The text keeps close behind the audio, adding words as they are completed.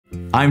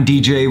I'm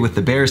DJ with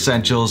the Bare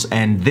Essentials,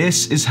 and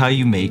this is how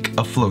you make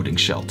a floating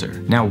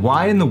shelter. Now,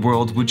 why in the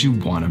world would you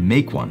want to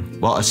make one?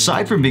 Well,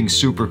 aside from being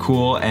super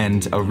cool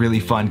and a really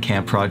fun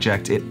camp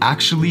project, it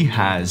actually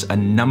has a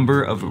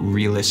number of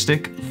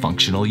realistic,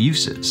 functional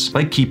uses,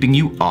 like keeping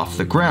you off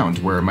the ground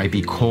where it might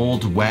be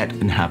cold, wet,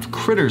 and have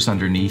critters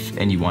underneath,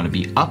 and you want to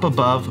be up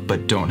above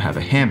but don't have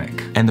a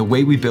hammock. And the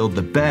way we build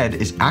the bed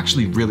is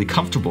actually really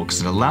comfortable because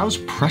it allows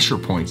pressure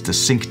points to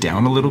sink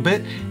down a little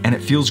bit, and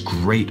it feels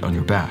great on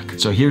your back.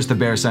 So here's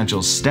the Bare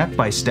Essentials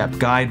step-by-step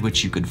guide,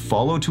 which you could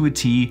follow to a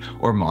T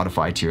or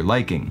modify to your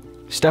liking.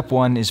 Step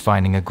 1 is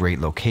finding a great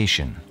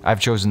location.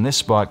 I've chosen this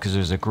spot because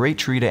there's a great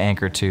tree to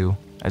anchor to,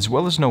 as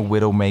well as no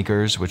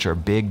widowmakers, which are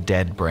big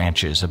dead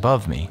branches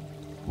above me.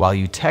 While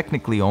you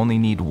technically only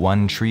need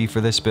one tree for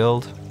this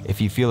build,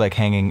 if you feel like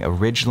hanging a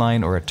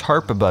ridgeline or a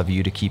tarp above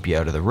you to keep you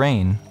out of the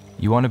rain,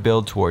 you want to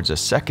build towards a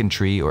second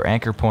tree or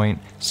anchor point,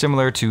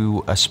 similar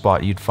to a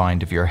spot you'd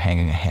find if you're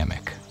hanging a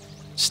hammock.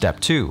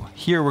 Step 2.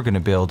 Here we're going to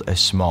build a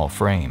small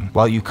frame.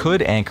 While you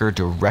could anchor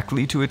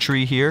directly to a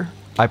tree here,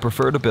 I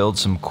prefer to build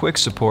some quick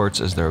supports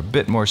as they're a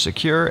bit more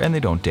secure and they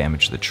don't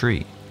damage the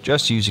tree.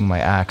 Just using my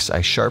axe, I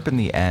sharpen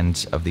the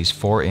ends of these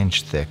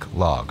 4-inch thick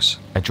logs.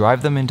 I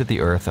drive them into the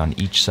earth on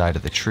each side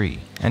of the tree,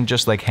 and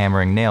just like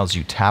hammering nails,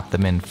 you tap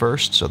them in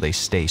first so they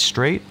stay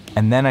straight,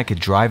 and then I could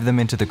drive them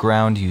into the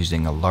ground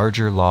using a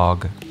larger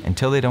log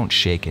until they don't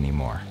shake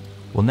anymore.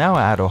 We'll now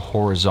add a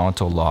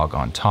horizontal log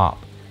on top.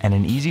 And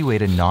an easy way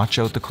to notch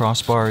out the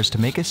crossbar is to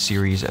make a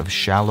series of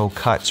shallow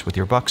cuts with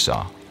your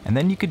bucksaw, and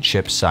then you could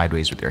chip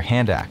sideways with your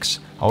hand axe.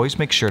 Always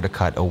make sure to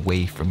cut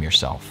away from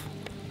yourself.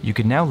 You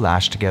can now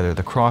lash together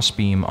the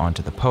crossbeam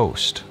onto the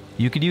post.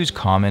 You could use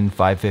common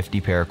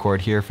 550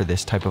 paracord here for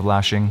this type of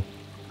lashing.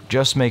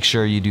 Just make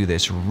sure you do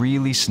this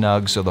really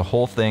snug so the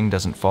whole thing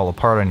doesn't fall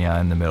apart on you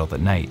in the middle of the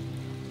night.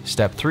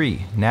 Step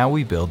 3. Now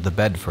we build the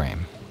bed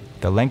frame.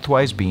 The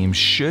lengthwise beams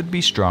should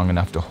be strong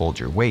enough to hold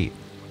your weight.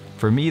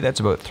 For me, that's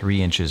about 3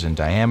 inches in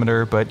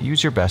diameter, but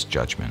use your best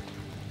judgment.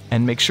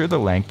 And make sure the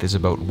length is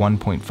about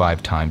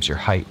 1.5 times your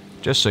height,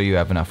 just so you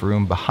have enough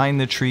room behind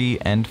the tree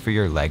and for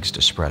your legs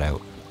to spread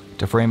out.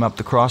 To frame up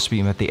the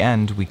crossbeam at the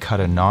end, we cut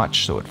a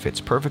notch so it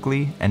fits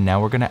perfectly, and now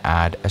we're going to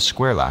add a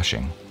square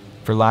lashing.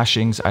 For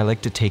lashings, I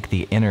like to take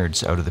the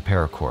innards out of the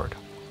paracord.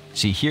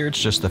 See here, it's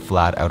just the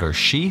flat outer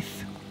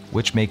sheath,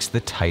 which makes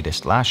the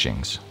tightest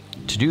lashings.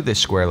 To do this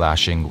square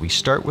lashing, we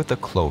start with a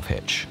clove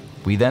hitch.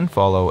 We then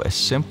follow a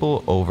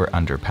simple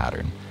over-under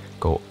pattern.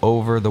 Go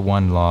over the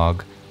one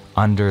log,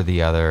 under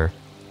the other,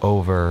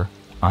 over,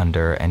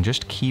 under, and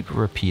just keep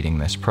repeating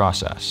this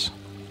process.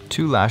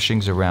 2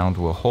 lashings around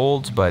will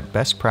hold, but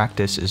best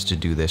practice is to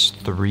do this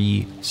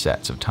 3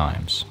 sets of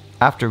times.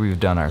 After we've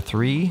done our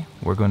 3,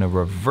 we're going to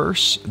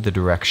reverse the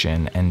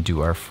direction and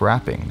do our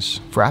frappings.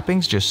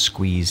 Frappings just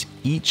squeeze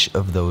each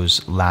of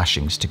those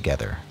lashings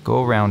together.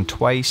 Go around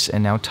twice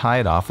and now tie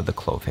it off with the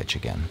clove hitch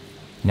again.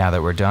 Now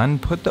that we're done,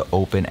 put the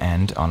open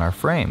end on our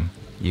frame.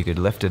 You could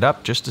lift it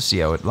up just to see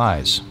how it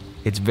lies.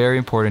 It's very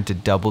important to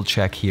double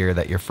check here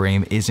that your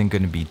frame isn't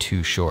going to be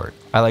too short.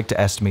 I like to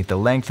estimate the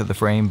length of the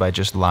frame by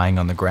just lying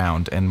on the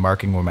ground and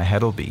marking where my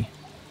head will be.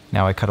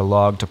 Now I cut a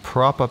log to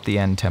prop up the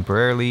end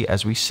temporarily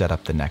as we set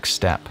up the next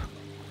step.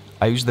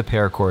 I use the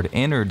paracord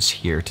innards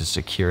here to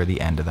secure the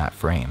end of that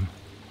frame.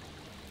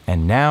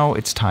 And now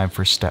it's time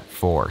for step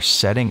 4,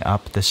 setting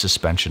up the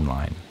suspension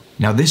line.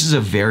 Now this is a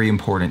very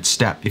important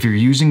step. If you're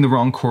using the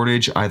wrong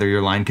cordage, either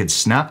your line could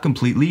snap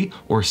completely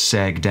or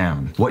sag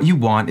down. What you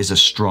want is a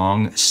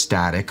strong,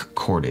 static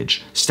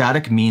cordage.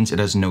 Static means it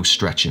has no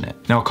stretch in it.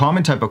 Now a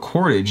common type of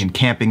cordage in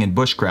camping and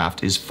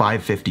bushcraft is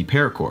 550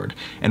 paracord.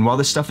 And while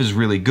this stuff is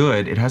really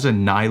good, it has a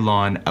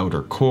nylon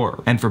outer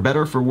core. And for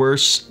better or for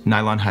worse,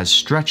 nylon has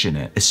stretch in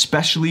it,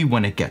 especially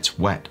when it gets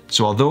wet.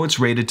 So although it's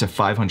rated to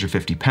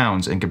 550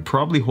 pounds and can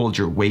probably hold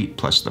your weight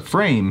plus the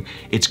frame,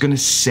 it's gonna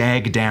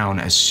sag down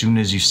as soon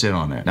as you sit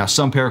on it. Now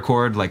some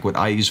paracord, like what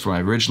I use for my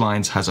ridge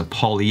lines, has a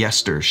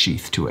polyester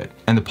sheath to it,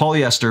 and the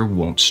polyester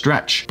won't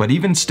stretch. But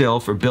even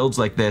still, for builds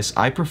like this,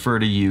 I prefer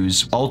to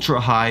use ultra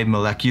high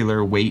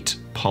molecular weight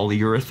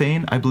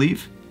polyurethane, I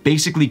believe.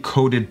 Basically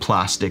coated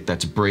plastic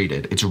that's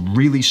braided. It's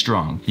really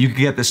strong. You can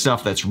get this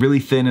stuff that's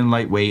really thin and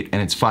lightweight,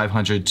 and it's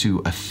 500 to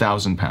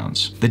 1,000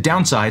 pounds. The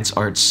downsides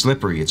are it's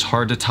slippery, it's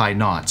hard to tie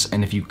knots,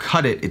 and if you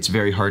cut it, it's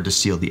very hard to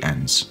seal the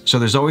ends. So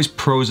there's always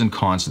pros and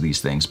cons to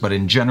these things, but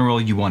in general,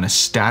 you want a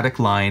static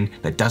line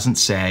that doesn't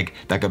sag,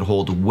 that could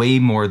hold way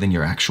more than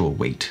your actual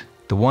weight.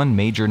 The one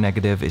major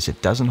negative is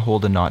it doesn't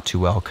hold a knot too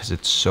well because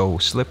it's so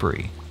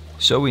slippery.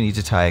 So we need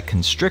to tie a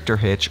constrictor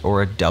hitch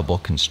or a double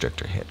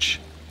constrictor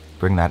hitch.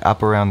 Bring that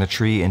up around the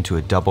tree into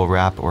a double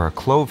wrap or a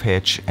clove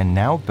hitch, and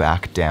now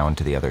back down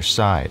to the other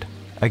side.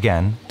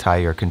 Again, tie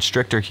your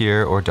constrictor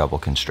here or double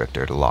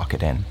constrictor to lock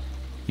it in.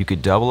 You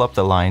could double up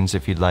the lines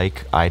if you'd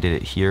like. I did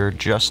it here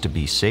just to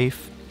be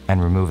safe,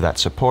 and remove that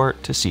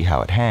support to see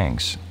how it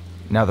hangs.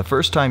 Now the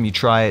first time you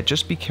try it,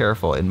 just be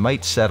careful. It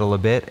might settle a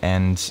bit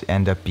and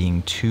end up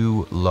being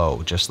too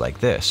low, just like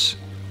this.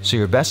 So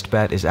your best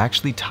bet is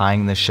actually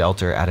tying the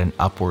shelter at an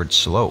upward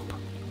slope.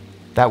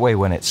 That way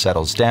when it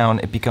settles down,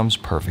 it becomes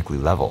perfectly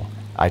level.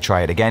 I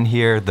try it again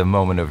here, the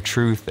moment of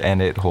truth,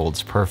 and it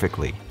holds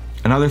perfectly.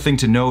 Another thing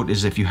to note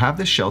is if you have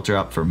this shelter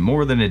up for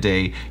more than a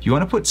day, you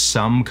want to put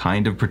some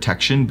kind of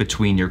protection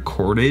between your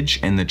cordage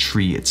and the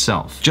tree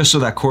itself, just so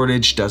that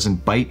cordage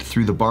doesn't bite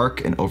through the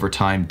bark and over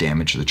time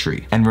damage the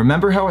tree. And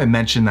remember how I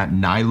mentioned that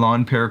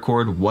nylon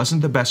paracord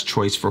wasn't the best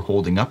choice for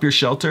holding up your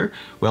shelter?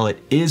 Well, it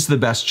is the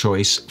best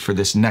choice for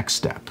this next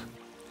step.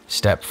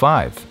 Step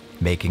 5,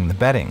 making the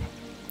bedding.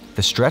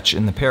 The stretch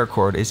in the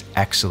paracord is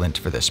excellent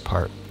for this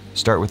part.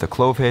 Start with a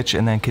clove hitch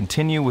and then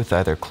continue with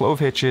either clove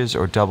hitches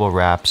or double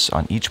wraps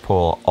on each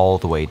pole all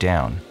the way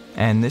down.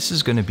 And this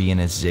is going to be in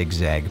a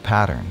zigzag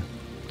pattern.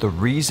 The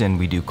reason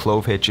we do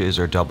clove hitches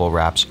or double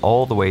wraps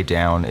all the way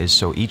down is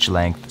so each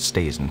length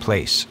stays in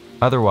place.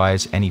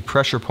 Otherwise, any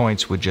pressure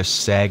points would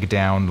just sag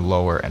down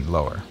lower and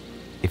lower.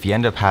 If you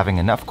end up having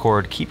enough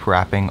cord, keep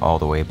wrapping all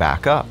the way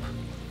back up.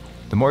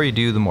 The more you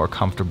do, the more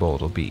comfortable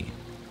it'll be.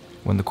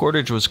 When the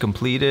cordage was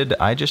completed,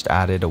 I just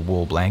added a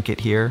wool blanket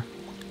here.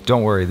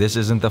 Don't worry, this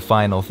isn't the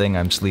final thing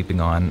I'm sleeping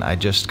on, I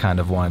just kind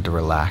of wanted to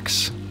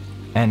relax.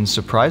 And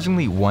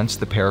surprisingly, once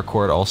the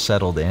paracord all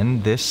settled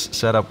in, this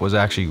setup was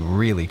actually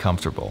really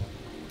comfortable.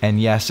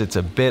 And yes, it's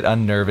a bit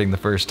unnerving the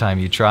first time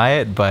you try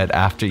it, but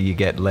after you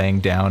get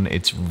laying down,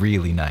 it's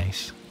really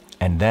nice.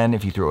 And then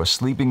if you throw a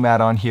sleeping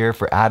mat on here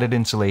for added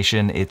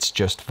insulation, it's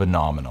just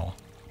phenomenal.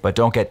 But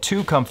don't get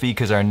too comfy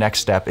because our next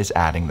step is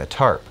adding the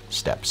tarp,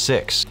 step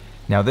 6.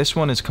 Now this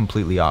one is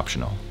completely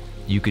optional.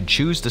 You could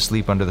choose to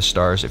sleep under the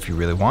stars if you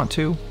really want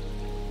to,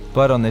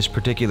 but on this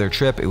particular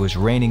trip it was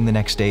raining the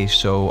next day,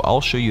 so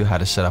I'll show you how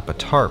to set up a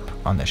tarp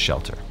on this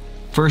shelter.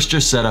 First,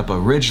 just set up a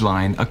ridge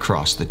line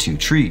across the two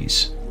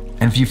trees.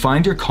 And if you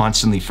find you're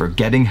constantly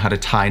forgetting how to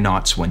tie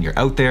knots when you're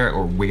out there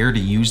or where to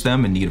use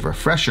them and need a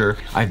refresher,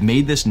 I've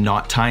made this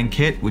knot tying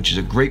kit, which is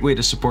a great way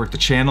to support the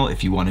channel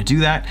if you want to do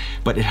that,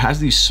 but it has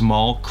these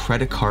small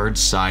credit card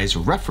size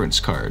reference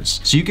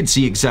cards. So you can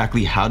see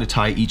exactly how to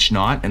tie each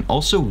knot and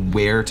also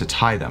where to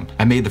tie them.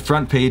 I made the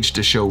front page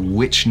to show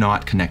which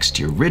knot connects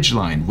to your ridge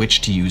line,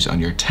 which to use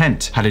on your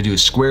tent, how to do a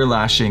square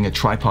lashing, a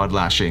tripod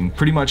lashing,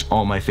 pretty much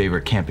all my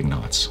favorite camping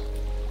knots.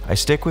 I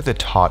stick with a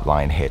taut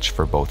line hitch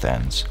for both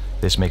ends.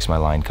 This makes my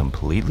line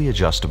completely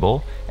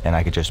adjustable and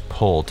I could just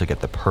pull to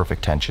get the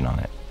perfect tension on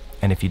it.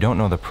 And if you don't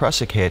know the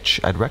Prusik hitch,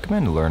 I'd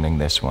recommend learning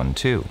this one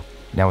too.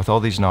 Now with all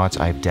these knots,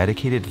 I've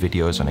dedicated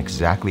videos on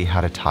exactly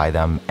how to tie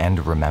them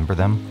and remember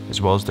them,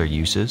 as well as their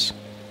uses.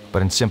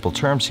 But in simple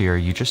terms here,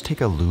 you just take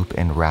a loop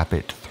and wrap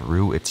it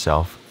through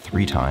itself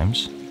 3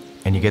 times,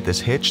 and you get this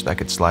hitch that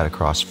could slide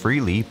across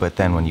freely, but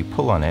then when you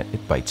pull on it,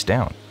 it bites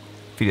down.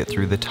 Feed it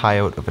through the tie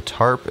out of a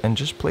tarp and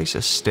just place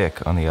a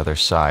stick on the other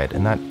side,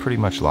 and that pretty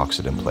much locks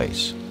it in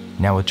place.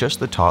 Now with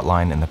just the taut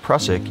line and the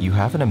Prusik, you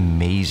have an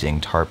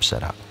amazing tarp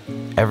setup.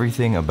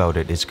 Everything about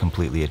it is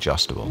completely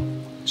adjustable.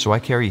 So I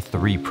carry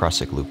 3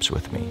 Prusik loops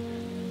with me.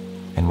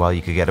 And while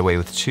you could get away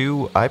with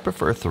 2, I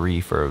prefer 3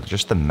 for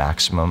just the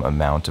maximum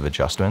amount of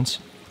adjustments.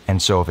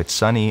 And so if it's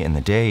sunny in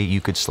the day,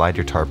 you could slide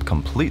your tarp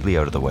completely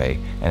out of the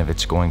way, and if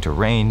it's going to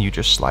rain, you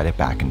just slide it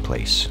back in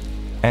place.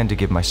 And to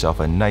give myself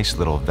a nice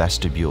little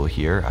vestibule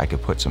here, I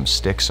could put some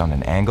sticks on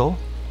an angle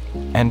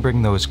and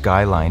bring those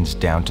guy lines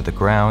down to the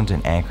ground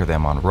and anchor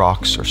them on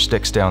rocks or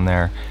sticks down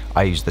there.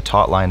 I use the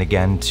taut line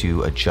again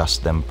to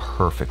adjust them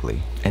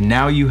perfectly. And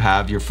now you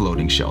have your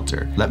floating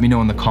shelter. Let me know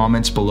in the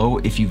comments below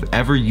if you've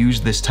ever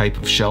used this type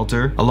of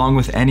shelter, along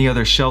with any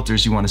other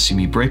shelters you want to see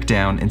me break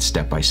down in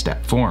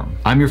step-by-step form.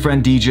 I'm your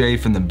friend DJ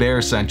from the Bare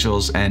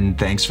Essentials, and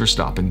thanks for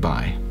stopping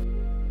by.